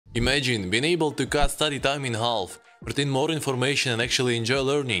Imagine being able to cut study time in half, retain more information and actually enjoy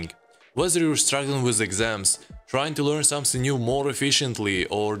learning. Whether you're struggling with exams, trying to learn something new more efficiently,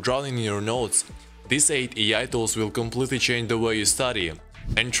 or drowning in your notes, these 8 AI tools will completely change the way you study.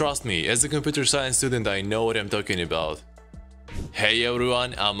 And trust me, as a computer science student, I know what I'm talking about. Hey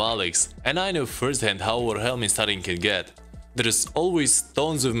everyone, I'm Alex, and I know firsthand how overwhelming studying can get. There's always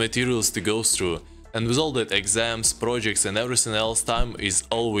tons of materials to go through, and with all that exams, projects and everything else, time is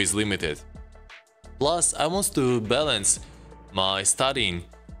always limited. Plus, I want to balance my studying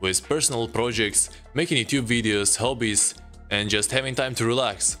with personal projects, making YouTube videos, hobbies, and just having time to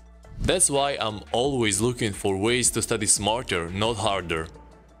relax. That's why I'm always looking for ways to study smarter, not harder.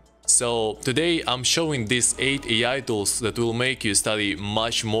 So today I'm showing these 8 AI tools that will make you study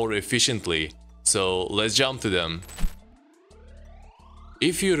much more efficiently. So let's jump to them.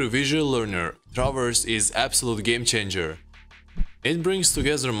 If you're a visual learner, Traverse is absolute game changer. It brings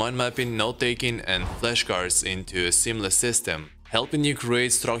together mind mapping, note-taking and flashcards into a seamless system, helping you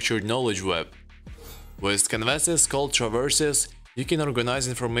create structured knowledge web. With canvases called traverses, you can organize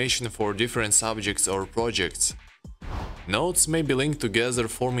information for different subjects or projects. Notes may be linked together,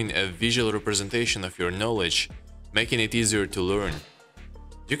 forming a visual representation of your knowledge, making it easier to learn.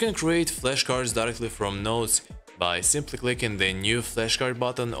 You can create flashcards directly from notes by simply clicking the New Flashcard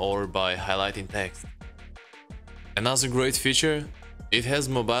button or by highlighting text. Another great feature? It has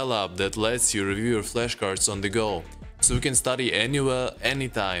a mobile app that lets you review your flashcards on the go, so you can study anywhere,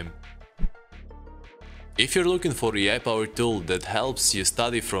 anytime. If you're looking for an AI-powered tool that helps you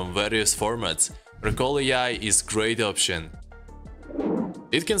study from various formats, Recall.ai is a great option.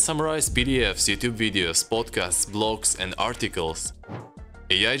 It can summarize PDFs, YouTube videos, podcasts, blogs and articles.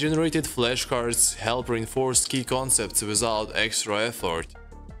 AI-generated flashcards help reinforce key concepts without extra effort.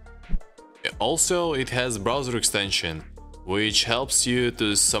 Also, it has a browser extension, which helps you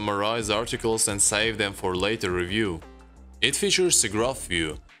to summarize articles and save them for later review. It features a graph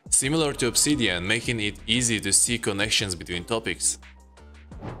view, similar to Obsidian, making it easy to see connections between topics.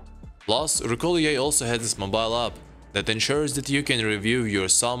 Plus, Recall.ai also has this mobile app that ensures that you can review your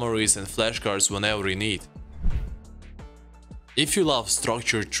summaries and flashcards whenever you need. If you love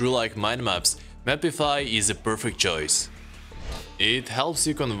structured tree-like mind maps, Mapify is a perfect choice. It helps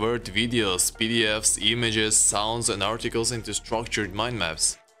you convert videos, PDFs, images, sounds and articles into structured mind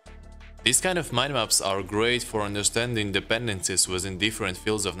maps. These kind of mind maps are great for understanding dependencies within different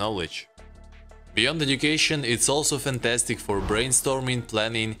fields of knowledge. Beyond education, it's also fantastic for brainstorming,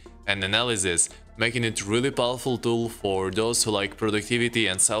 planning and analysis, making it a really powerful tool for those who like productivity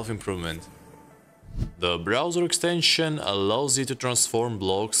and self-improvement. The browser extension allows you to transform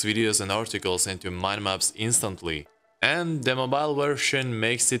blogs, videos and articles into mind maps instantly, and the mobile version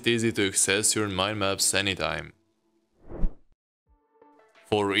makes it easy to access your mind maps anytime.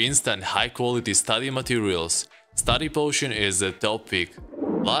 For instant high-quality study materials, StudyPotion is a top pick.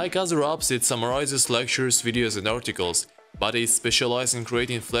 Like other apps, it summarizes lectures, videos and articles, but it specializes in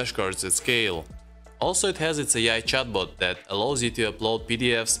creating flashcards at scale. Also, it has its AI chatbot that allows you to upload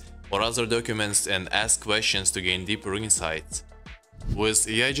PDFs or other documents and ask questions to gain deeper insights. With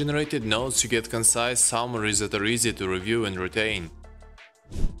AI-generated notes, you get concise summaries that are easy to review and retain.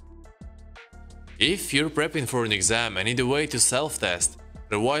 If you're prepping for an exam and need a way to self-test,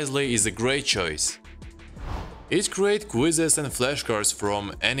 Wisely is a great choice. It creates quizzes and flashcards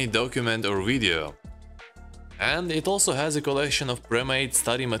from any document or video. And it also has a collection of pre-made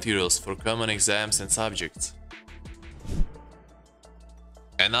study materials for common exams and subjects.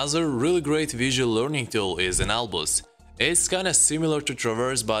 Another really great visual learning tool is an Albus. It's kinda similar to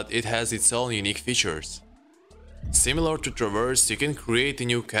Traverse, but it has its own unique features. Similar to Traverse, you can create a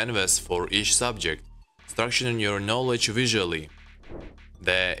new canvas for each subject, structuring your knowledge visually.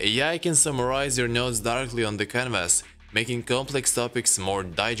 The AI can summarize your notes directly on the canvas, making complex topics more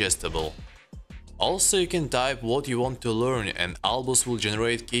digestible. Also, you can type what you want to learn and Albus will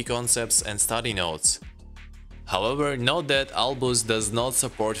generate key concepts and study notes. However, note that Albus does not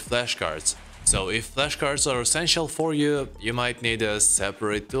support flashcards, so if flashcards are essential for you, you might need a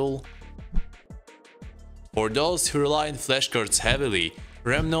separate tool. For those who rely on flashcards heavily,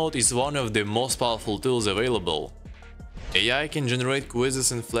 RemNote is one of the most powerful tools available. AI can generate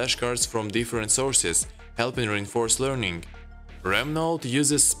quizzes and flashcards from different sources, helping reinforce learning. RemNote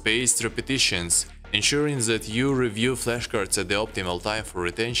uses spaced repetitions, ensuring that you review flashcards at the optimal time for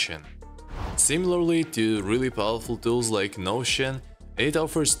retention. Similarly to really powerful tools like Notion, it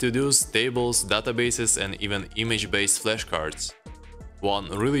offers to-dos, tables, databases and even image-based flashcards. One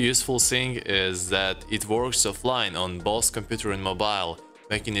really useful thing is that it works offline on both computer and mobile,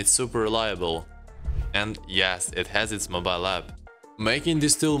 making it super reliable. And yes, it has its mobile app. making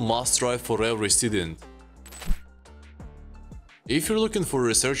this tool must-try for every student. If you're looking for a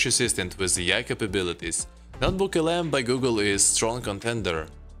research assistant with AI capabilities, NotebookLM by Google is a strong contender.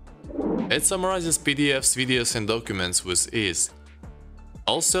 It summarizes PDFs, videos and documents with ease.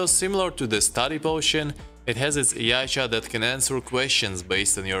 Also, similar to the StudyPotion, it has its AI chat that can answer questions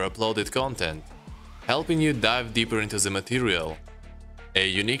based on your uploaded content, helping you dive deeper into the material. A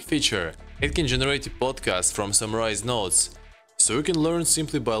unique feature, it can generate a podcast from summarized notes, so you can learn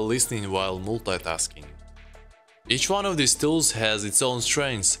simply by listening while multitasking. Each one of these tools has its own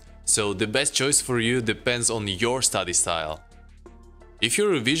strengths, so the best choice for you depends on your study style. If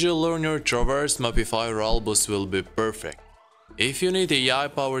you're a visual learner, Traverse, Mapify or Albus will be perfect. If you need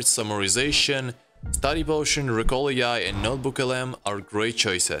AI-powered summarization, StudyPotion, Recall.ai and NotebookLM are great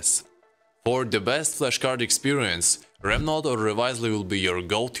choices. For the best flashcard experience, RemNote or Revisely will be your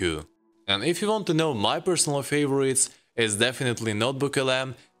go-to. And if you want to know my personal favorites, it's definitely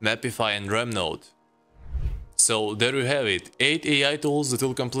NotebookLM, Mapify and RemNote. So there you have it, 8 AI tools that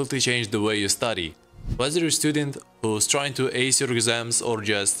will completely change the way you study. Whether you're a student who's trying to ace your exams or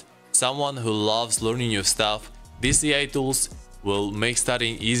just someone who loves learning new stuff, these AI tools will make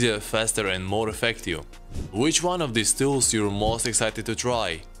studying easier, faster and more effective. Which one of these tools you're most excited to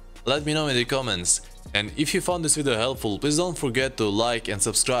try? Let me know in the comments. And if you found this video helpful, please don't forget to like and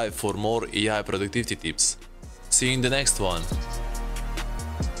subscribe for more AI productivity tips. See you in the next one.